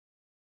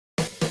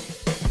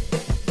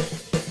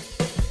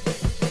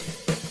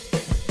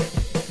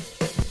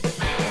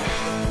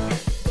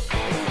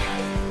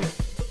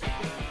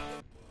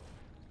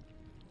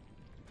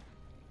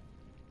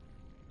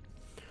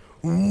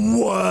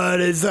What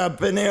is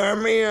up in the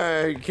army?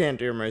 I can't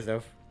hear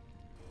myself.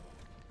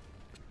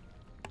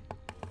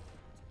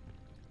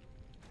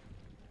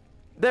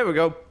 There we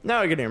go.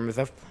 Now I can hear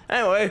myself.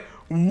 Anyway,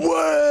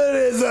 what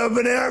is up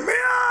in the army?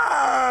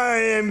 I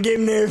am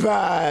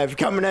Game5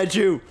 coming at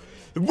you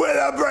with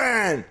a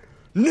brand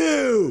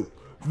new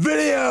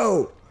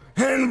video.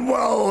 And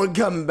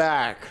welcome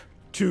back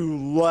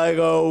to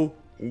LEGO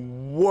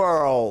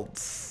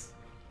Worlds.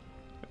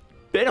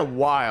 Been a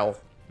while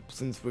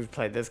since we've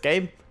played this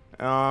game.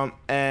 I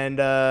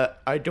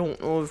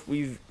don't know if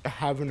we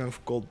have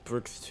enough gold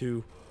bricks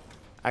to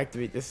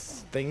activate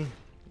this thing.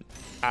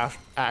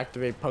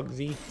 Activate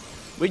Pugsy.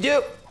 We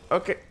do!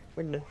 Okay,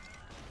 we're done.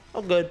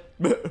 Oh, good.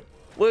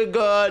 We're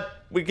good.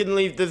 We can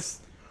leave this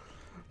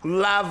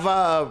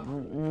lava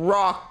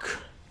rock.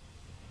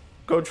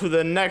 Go to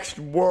the next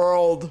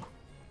world.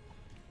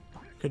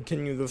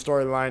 Continue the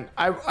storyline.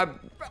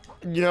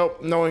 You know,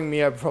 knowing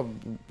me, I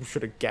probably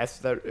should have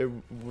guessed that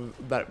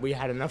that we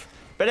had enough.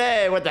 But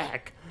hey, what the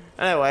heck?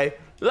 Anyway,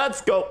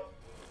 let's go.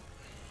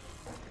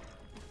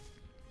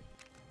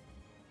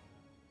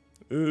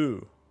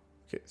 Ooh.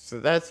 Okay, so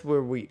that's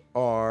where we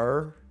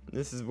are.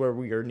 This is where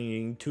we are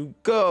needing to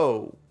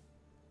go.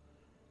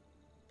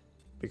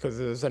 Because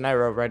there's an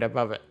arrow right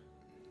above it.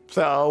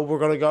 So we're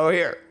gonna go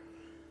here.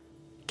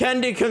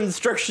 Candy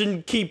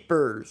Construction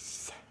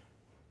Keepers.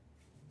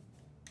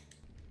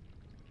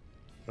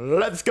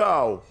 Let's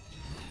go.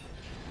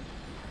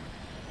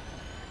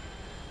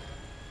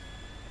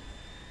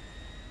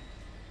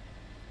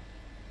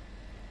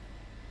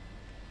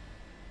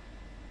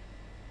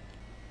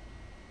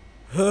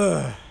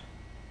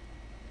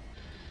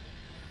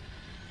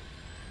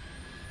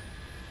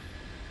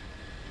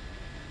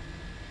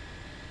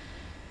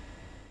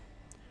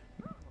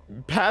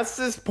 Past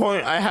this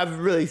point, I haven't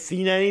really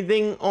seen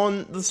anything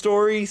on the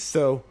story,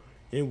 so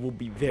it will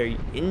be very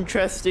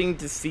interesting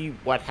to see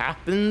what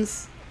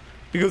happens.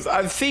 Because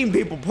I've seen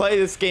people play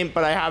this game,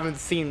 but I haven't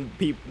seen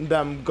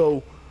them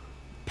go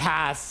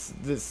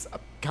past this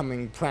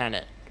upcoming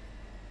planet.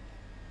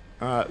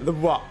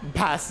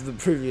 Past the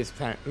previous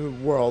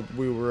world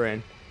we were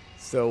in.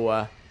 So,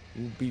 it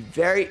will be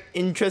very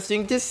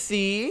interesting to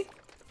see.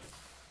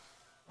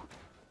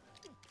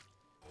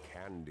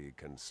 Candy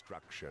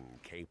Construction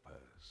Capers.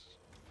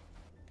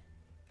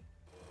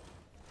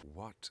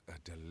 What a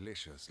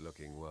delicious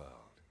looking world.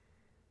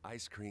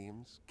 Ice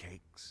creams,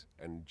 cakes,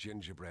 and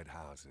gingerbread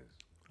houses.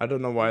 I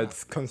don't know why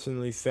it's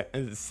constantly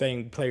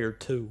saying player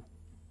 2.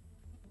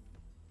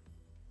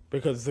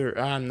 Because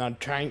I'm not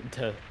trying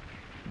to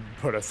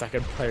put a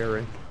second player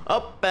in.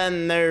 Up,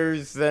 and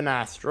there's an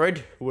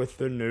asteroid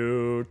with a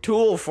new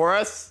tool for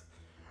us.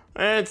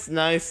 It's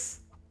nice.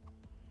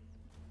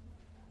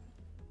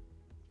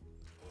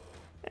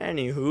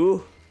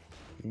 Anywho,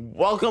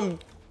 welcome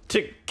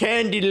to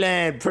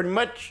Candyland, pretty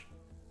much.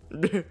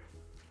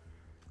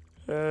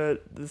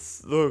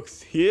 This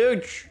looks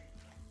huge.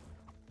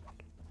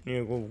 Need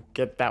to go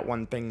get that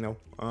one thing though.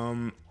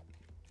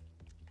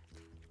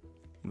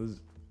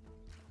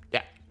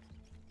 Yeah.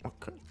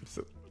 Okay.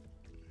 So.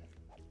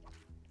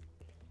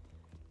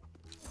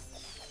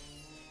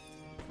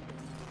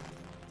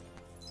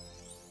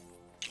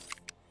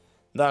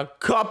 The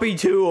copy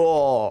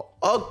tool.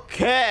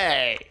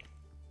 Okay.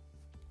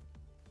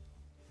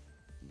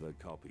 The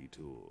copy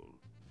tool.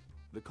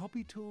 The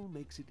copy tool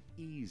makes it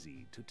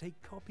easy to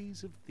take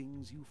copies of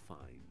things you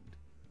find.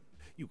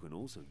 You can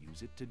also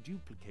use it to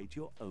duplicate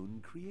your own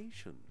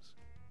creations.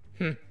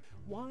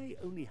 Why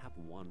only have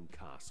one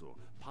castle,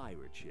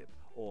 pirate ship,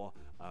 or,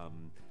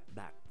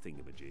 that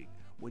thingamajig,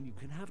 when you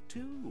can have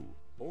 2,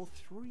 or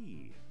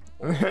 3,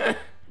 or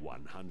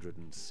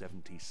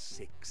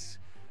 176?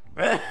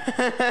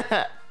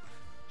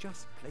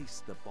 Just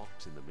place the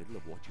box in the middle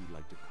of what you'd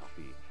like to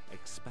copy,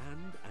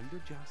 expand and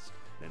adjust,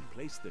 then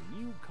place the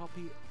new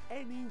copy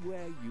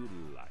anywhere you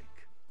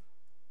like.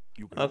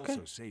 You can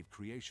also save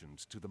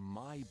creations to the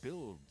My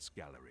Builds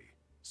gallery,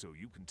 so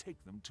you can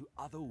take them to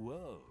other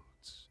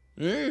worlds.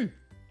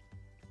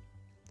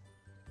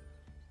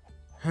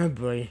 Oh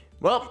boy.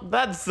 Well,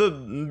 that's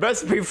the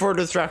recipe for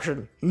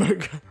destruction.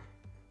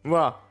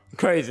 Well,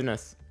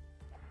 craziness.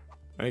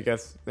 I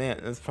guess,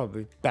 man, that's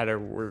probably a better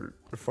word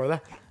for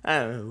that. I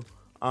don't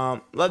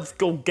know. Let's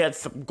go get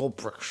some gold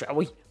bricks, shall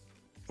we?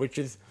 Which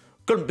is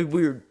gonna be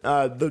weird.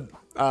 The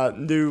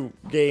new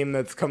game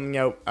that's coming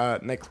out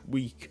next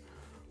week.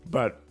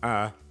 But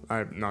I'm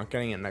not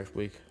getting it next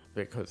week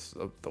because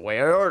of the way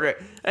I ordered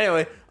it.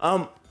 Anyway,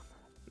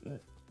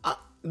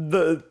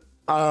 the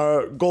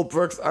gold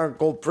bricks aren't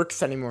gold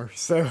bricks anymore,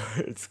 so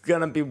it's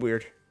gonna be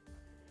weird.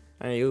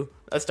 Anyway,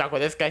 let's talk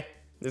with this guy,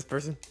 this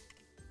person.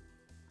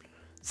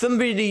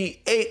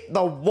 Somebody ate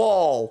the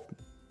wall.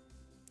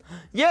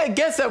 Yeah, I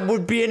guess that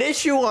would be an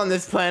issue on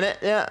this planet.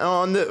 Yeah,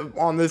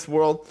 on this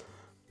world.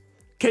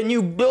 Can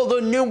you build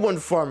a new one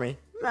for me?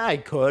 I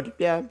could,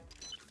 yeah.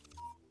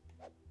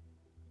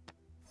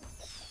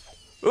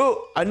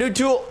 Ooh, a new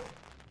tool.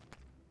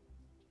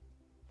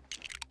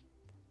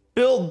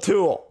 Build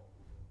tool.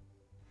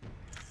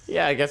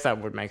 Yeah, I guess that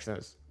would make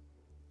sense.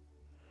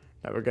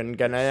 Never gonna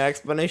get an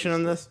explanation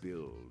on this.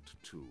 Build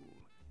tool,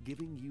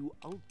 giving you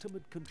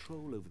ultimate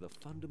control over the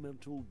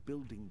fundamental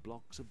building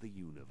blocks of the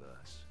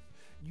universe.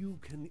 You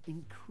can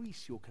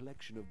increase your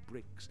collection of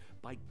bricks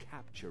by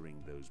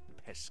capturing those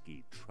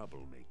pesky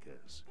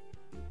troublemakers.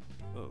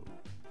 Oh,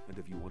 and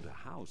if you want a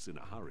house in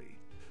a hurry,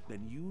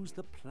 then use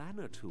the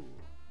planner tool.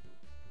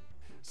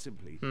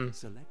 Simply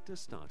select a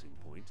starting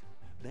point,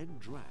 then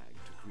drag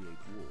to create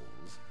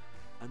walls,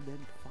 and then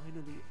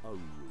finally a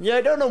roof. Yeah,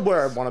 I don't know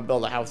where I want to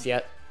build a house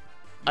yet.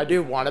 I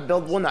do want to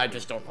build one, I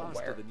just don't know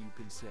Faster where. than you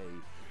can say,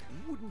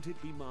 wouldn't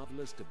it be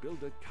marvelous to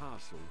build a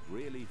castle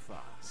really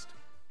fast?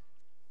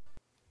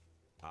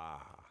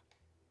 Ah,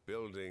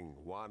 building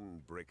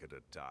one brick at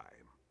a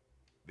time.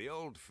 The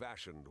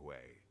old-fashioned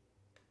way.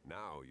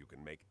 Now you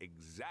can make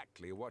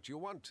exactly what you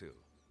want to,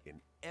 in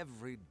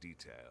every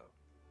detail.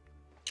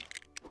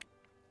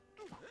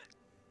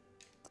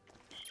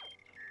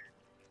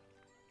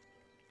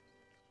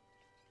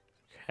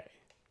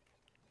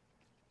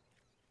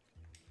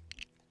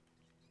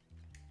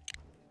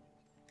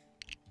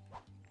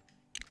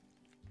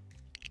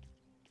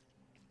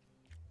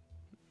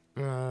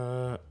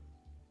 Okay.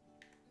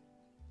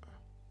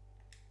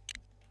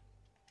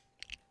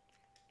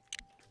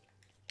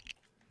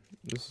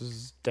 This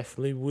is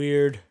definitely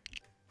weird.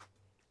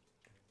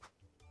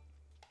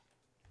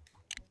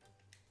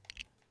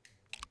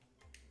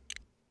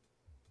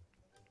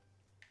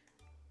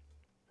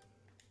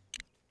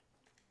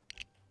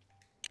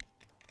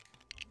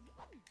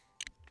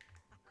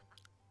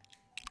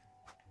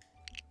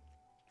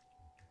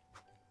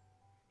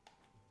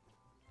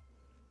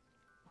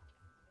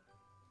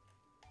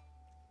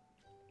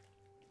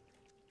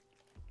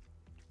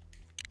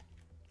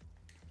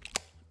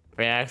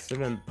 By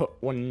accident put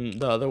one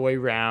the other way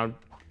around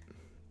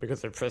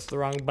because I pressed the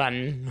wrong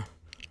button.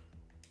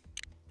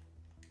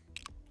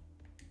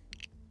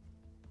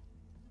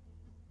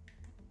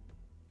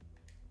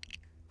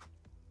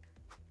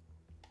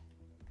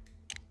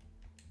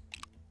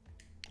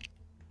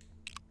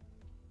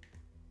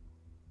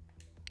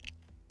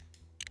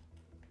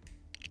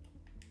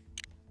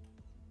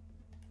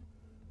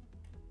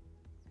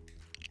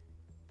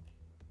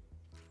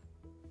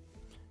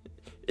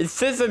 It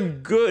says I'm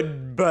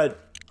good,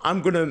 but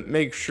I'm gonna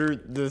make sure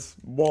this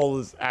wall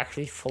is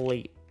actually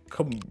fully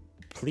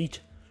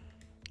complete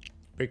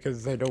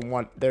because I don't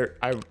want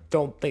I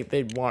don't think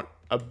they'd want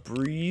a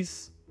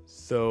breeze,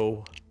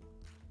 so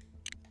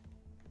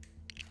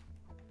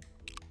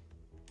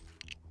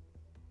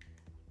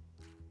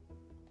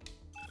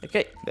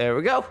okay, there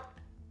we go.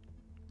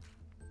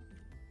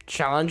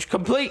 Challenge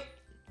complete.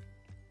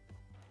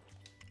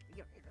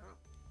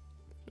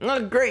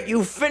 Oh, great,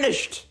 you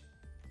finished.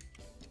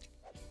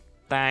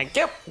 Thank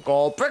you.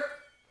 Gold brick.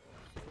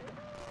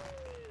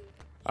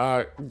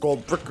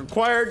 Gold brick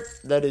acquired.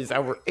 That is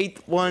our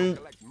 8th one.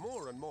 Collect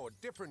more and more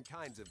different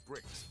kinds of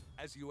bricks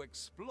as you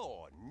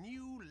explore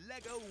new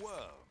Lego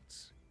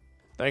worlds.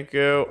 Thank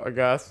you, I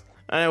guess.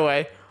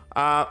 Anyway,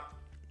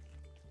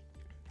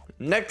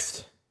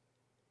 next.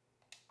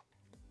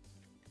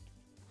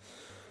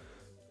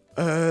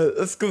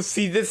 Let's go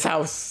see this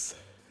house.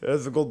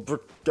 There's a gold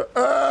brick.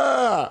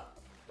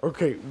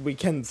 Okay, we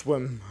can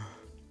swim.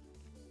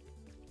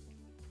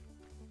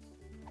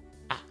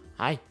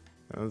 Hi.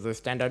 As I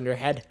stand on your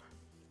head.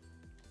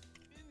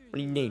 What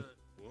do you need?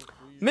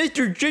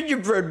 Mr.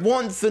 Gingerbread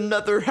wants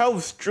another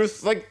house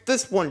just like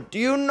this one. Do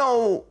you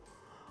know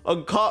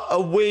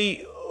a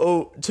way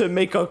to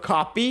make a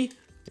copy?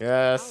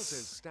 Yes.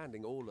 Houses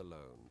standing all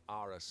alone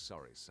are a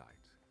sorry sight.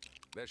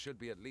 There should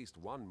be at least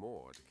one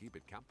more to keep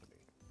it company.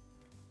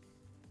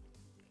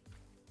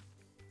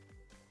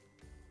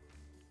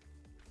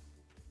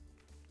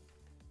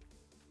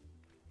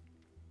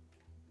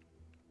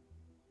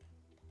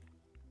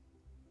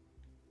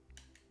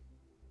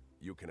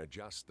 You can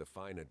adjust the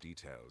finer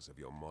details of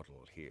your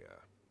model here.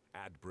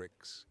 Add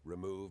bricks,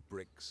 remove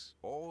bricks,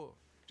 or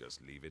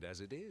just leave it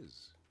as it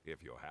is,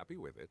 if you're happy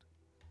with it.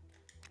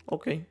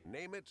 Okay.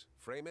 Name it,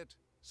 frame it,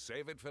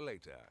 save it for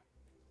later.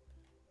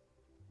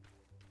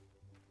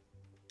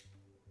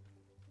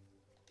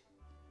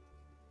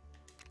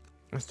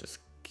 Let's just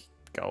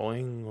keep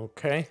going,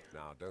 okay.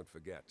 Now, don't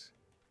forget,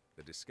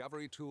 the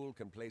Discovery tool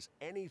can place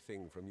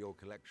anything from your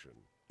collection,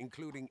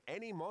 including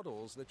any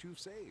models that you've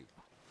saved.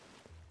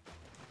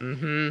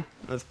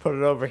 Let's put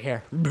it over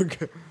here.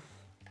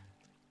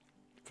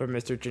 For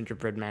Mr.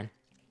 Gingerbread Man.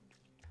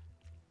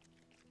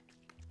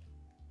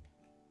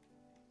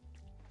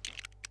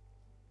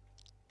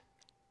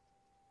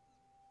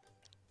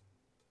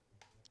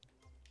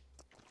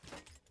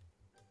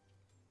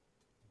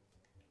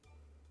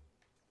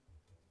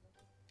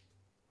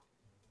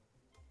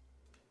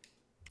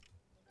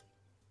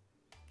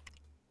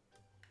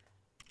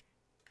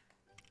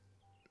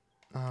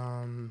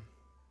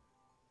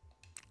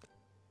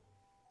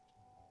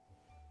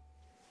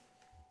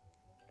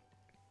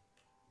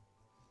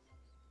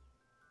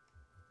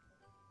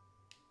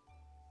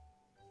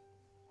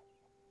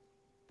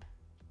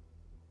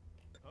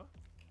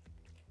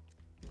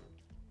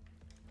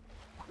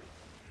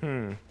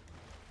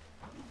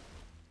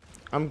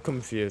 I'm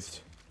confused.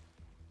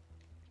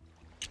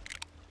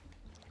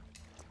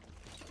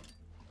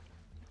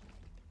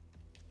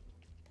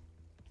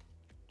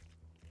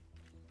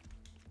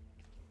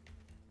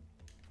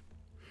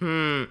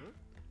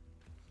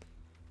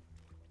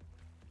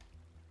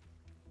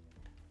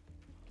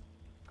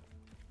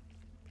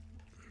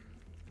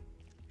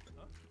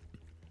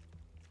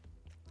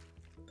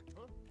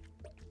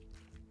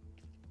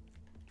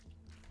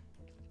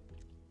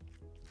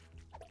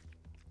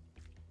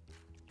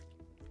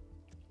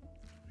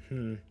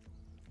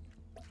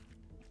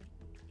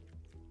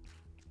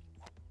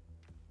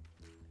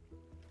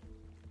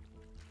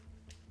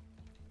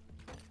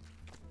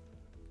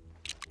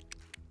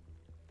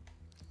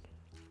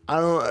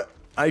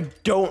 I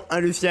don't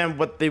understand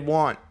what they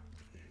want.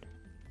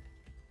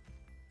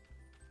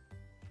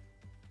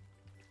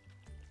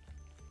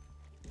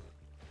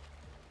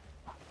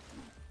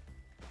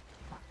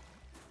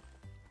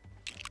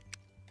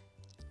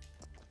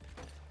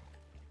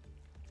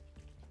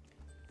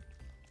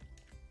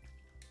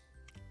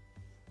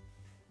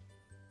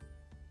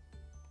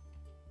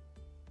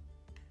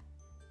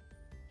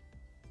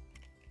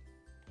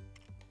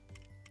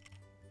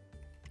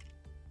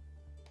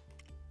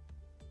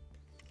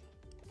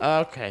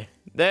 Okay,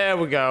 there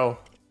we go.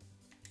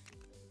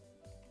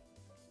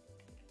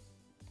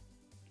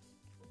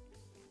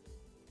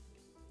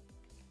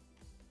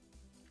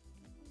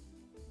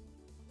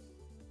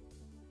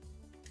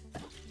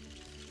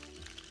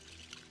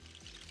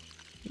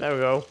 There we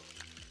go.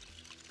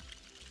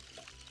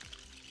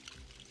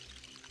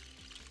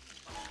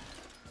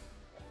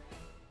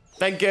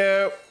 Thank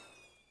you.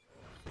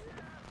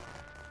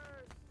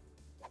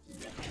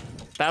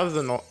 That was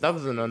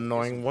an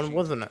annoying one,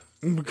 wasn't it?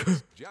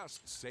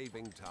 Just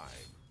saving time.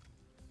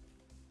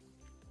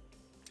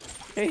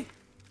 Hey.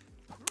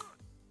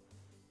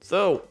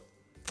 So,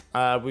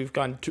 we've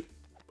gone to.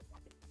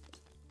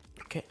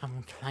 Okay,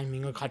 I'm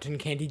climbing a cotton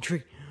candy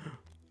tree.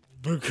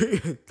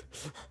 Okay,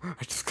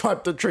 I just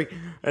climbed the tree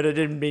and I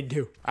didn't mean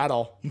to at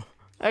all.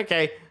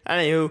 Okay,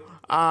 anywho,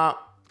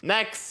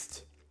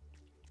 next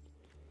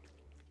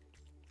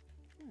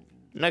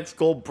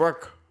gold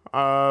brick.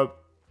 Well,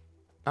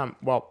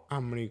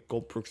 how many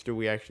gold bricks do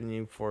we actually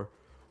need for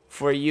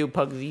you,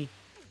 Pugsy?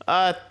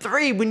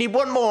 3. We need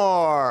one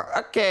more.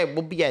 Okay,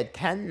 we'll be at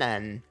 10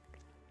 then.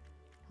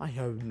 I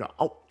have no.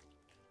 Oh,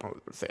 I was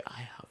gonna say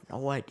I have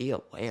no idea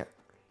where.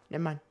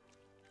 Never mind.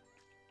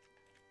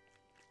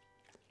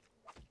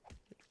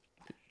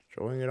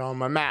 Showing it on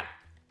my map.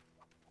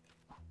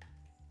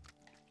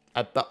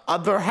 At the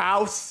other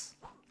house.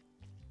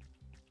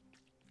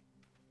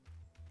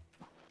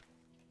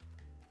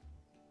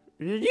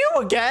 You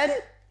again?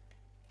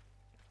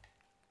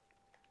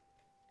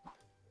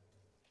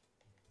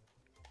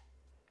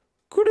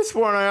 Could have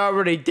sworn I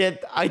already did.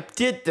 I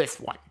did this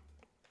one.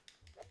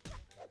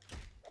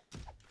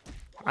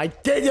 I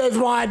did this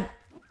one.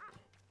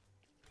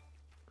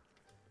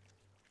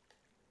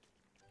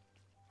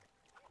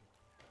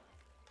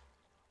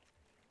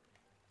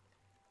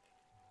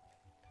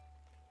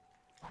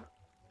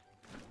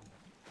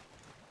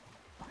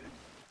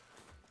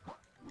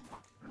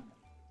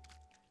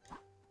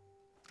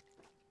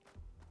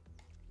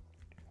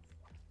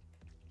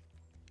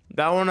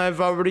 That one I've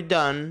already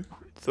done,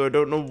 so I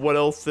don't know what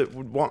else it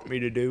would want me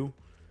to do.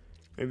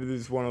 Maybe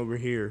there's one over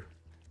here.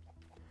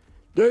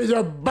 There's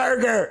a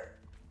burger!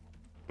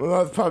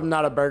 Well, that's probably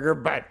not a burger,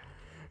 but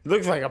it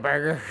looks like a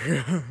burger.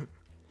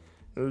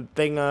 The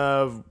thing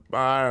of...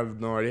 I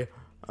have no idea.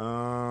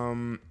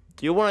 Do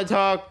you want to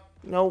talk?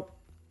 No.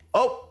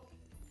 Oh!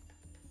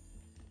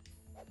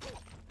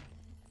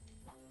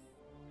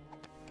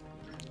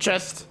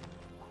 Chest.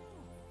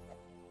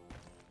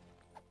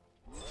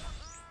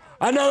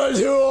 Another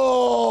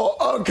tool!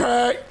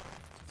 Okay.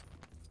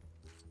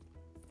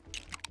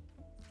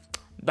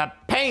 The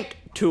paint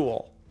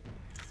tool.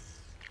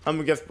 I'm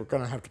gonna guess we're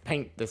gonna have to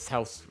paint this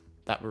house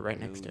that we're right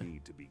next to. No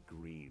need to be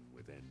green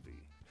with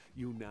envy.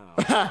 You now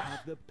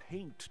have the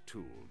paint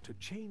tool to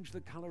change the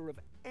color of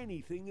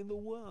anything in the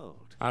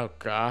world. Oh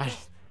god.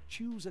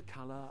 Choose a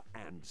color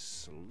and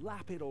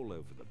slap it all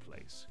over the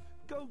place.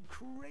 Go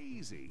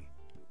crazy.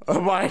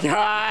 Oh my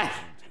god.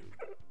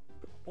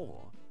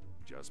 Or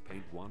just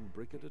paint one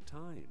brick at a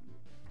time.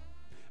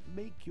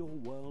 Make your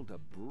world a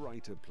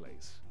brighter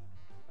place.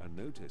 And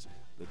notice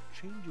that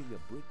changing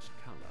a brick's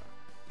color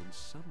can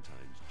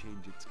sometimes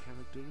change its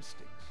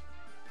characteristics.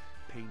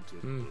 Paint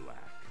it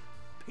black.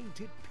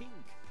 Paint it pink.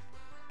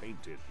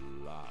 Paint it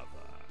lava.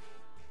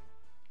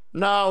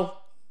 No.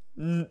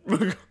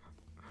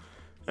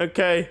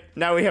 Okay,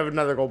 now we have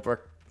another gold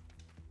brick.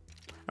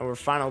 And we're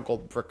final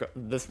gold brick of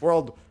this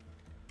world.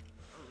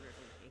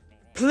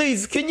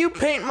 Please, can you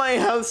paint my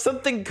house?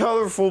 Something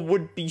colorful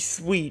would be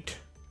sweet.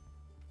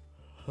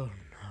 Oh no.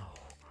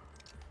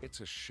 It's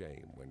a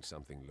shame when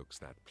something looks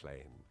that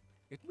plain.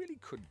 It really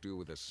could do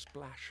with a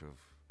splash of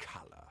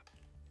color.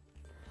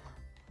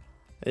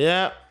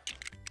 Yeah.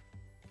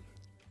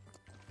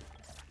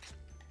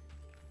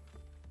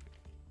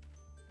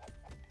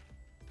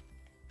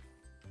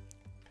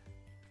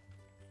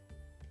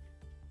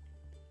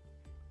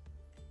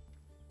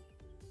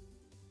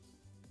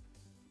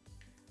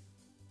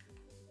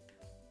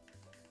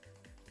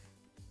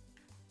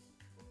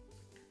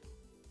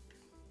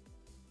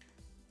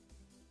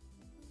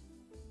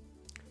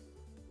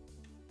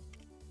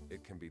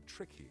 it can be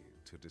tricky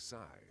to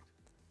decide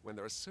when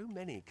there are so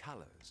many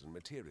colors and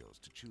materials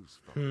to choose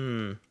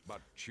from.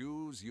 But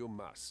choose you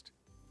must.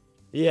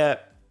 Yeah.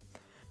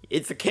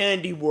 It's a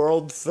candy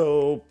world,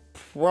 so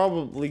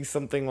probably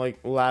something like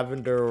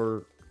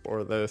lavender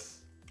or this.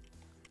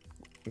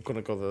 I'm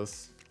gonna go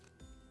this.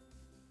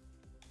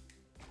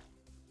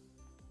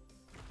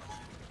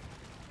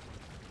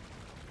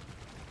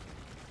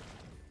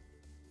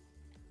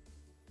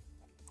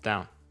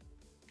 Down.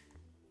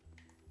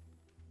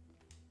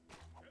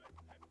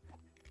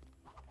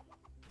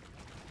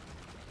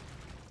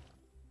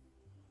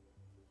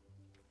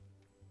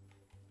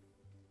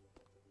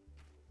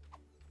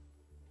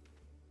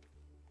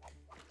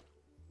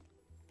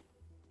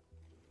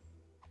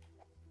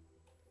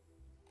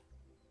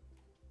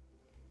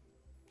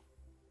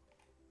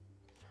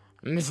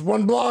 I missed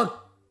one block.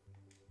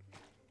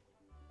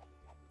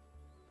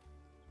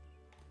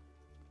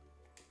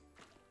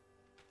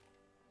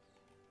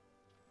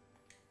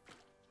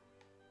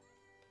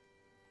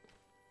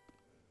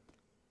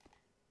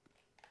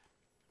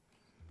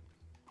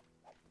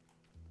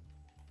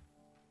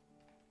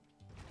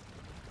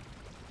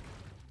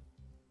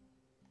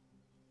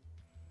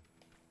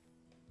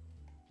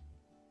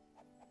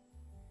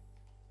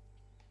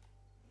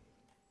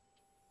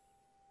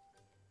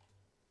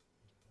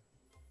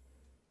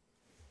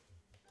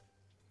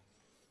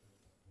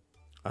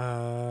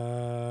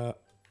 Uh,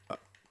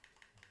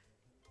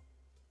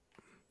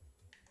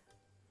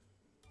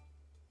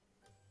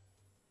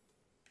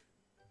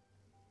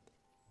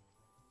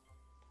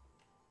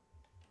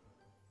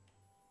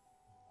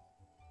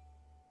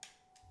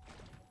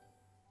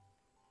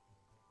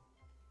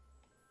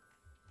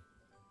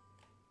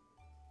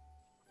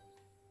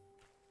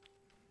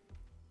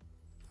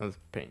 let's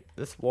paint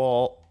this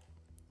wall.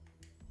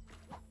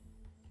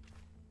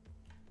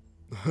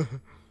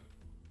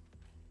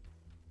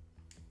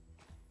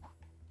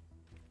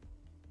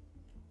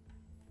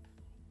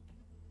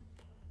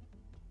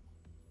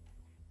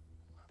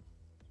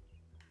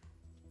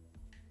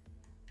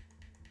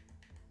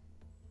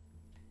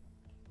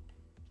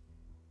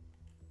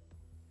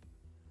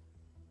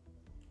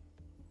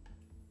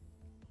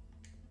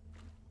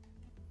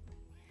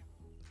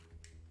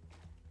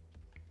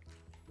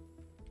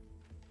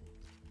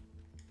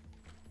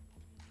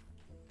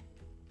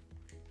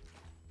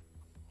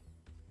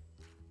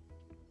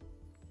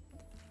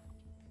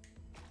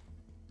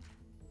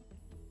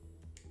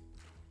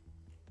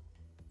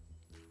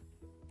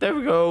 There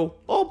we go.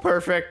 All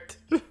perfect.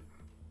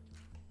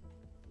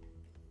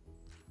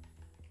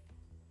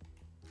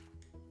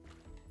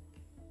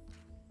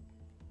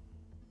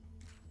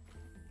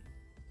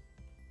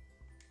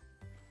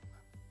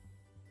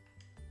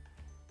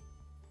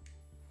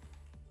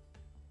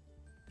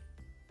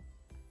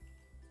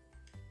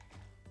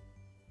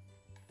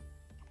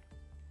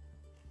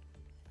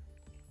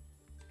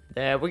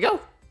 There we go.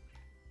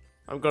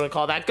 I'm gonna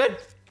call that good.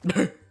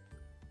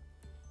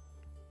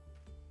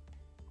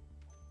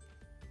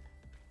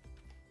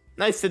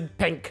 Nice and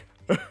pink.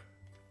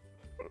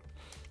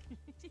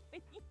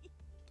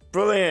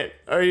 Brilliant.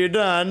 Are you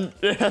done?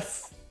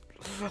 Yes.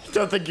 I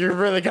don't think you're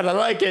really gonna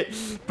like it,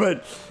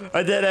 but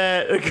I did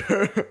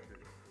it.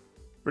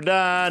 We're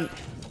done.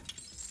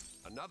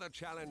 Another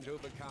challenge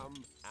overcome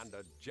and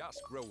a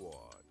just reward.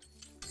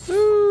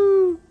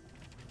 Woo.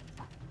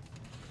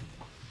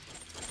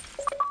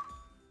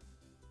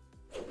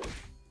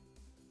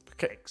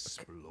 Okay.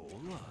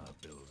 Explorer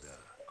builder.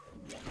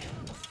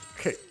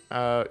 Okay.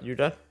 You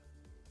done?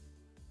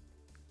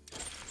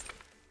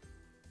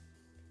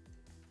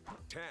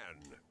 10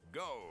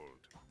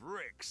 gold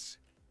bricks.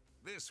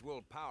 This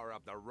will power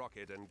up the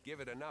rocket and give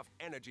it enough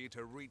energy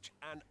to reach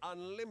an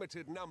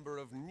unlimited number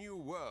of new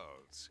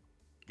worlds.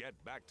 Get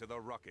back to the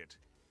rocket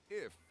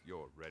if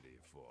you're ready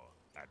for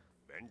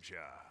adventure.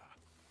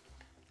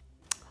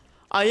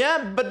 I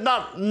am, but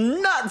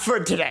not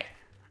for today.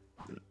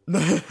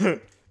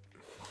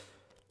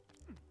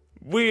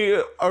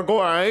 We are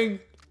going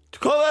to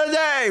call it a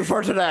day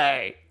for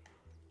today.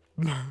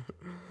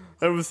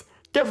 It was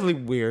definitely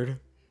weird.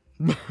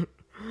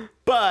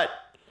 But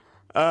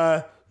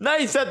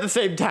nice at the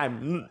same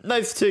time.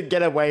 Nice to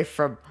get away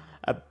from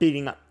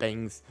beating up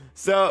things.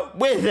 So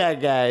with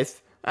that,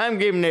 guys, I'm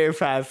Inator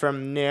 5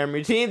 from Near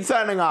Routine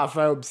signing off.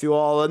 I hope to see you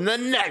all in the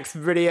next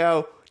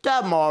video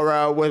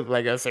tomorrow with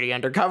Lego City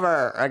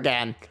Undercover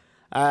again.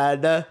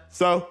 And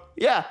so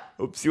yeah,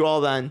 hope to see you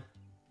all then.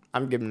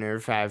 I'm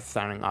Inator 5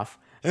 signing off.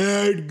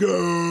 And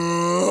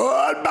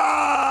goodbye.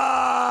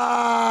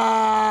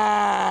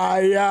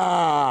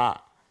 Yeah.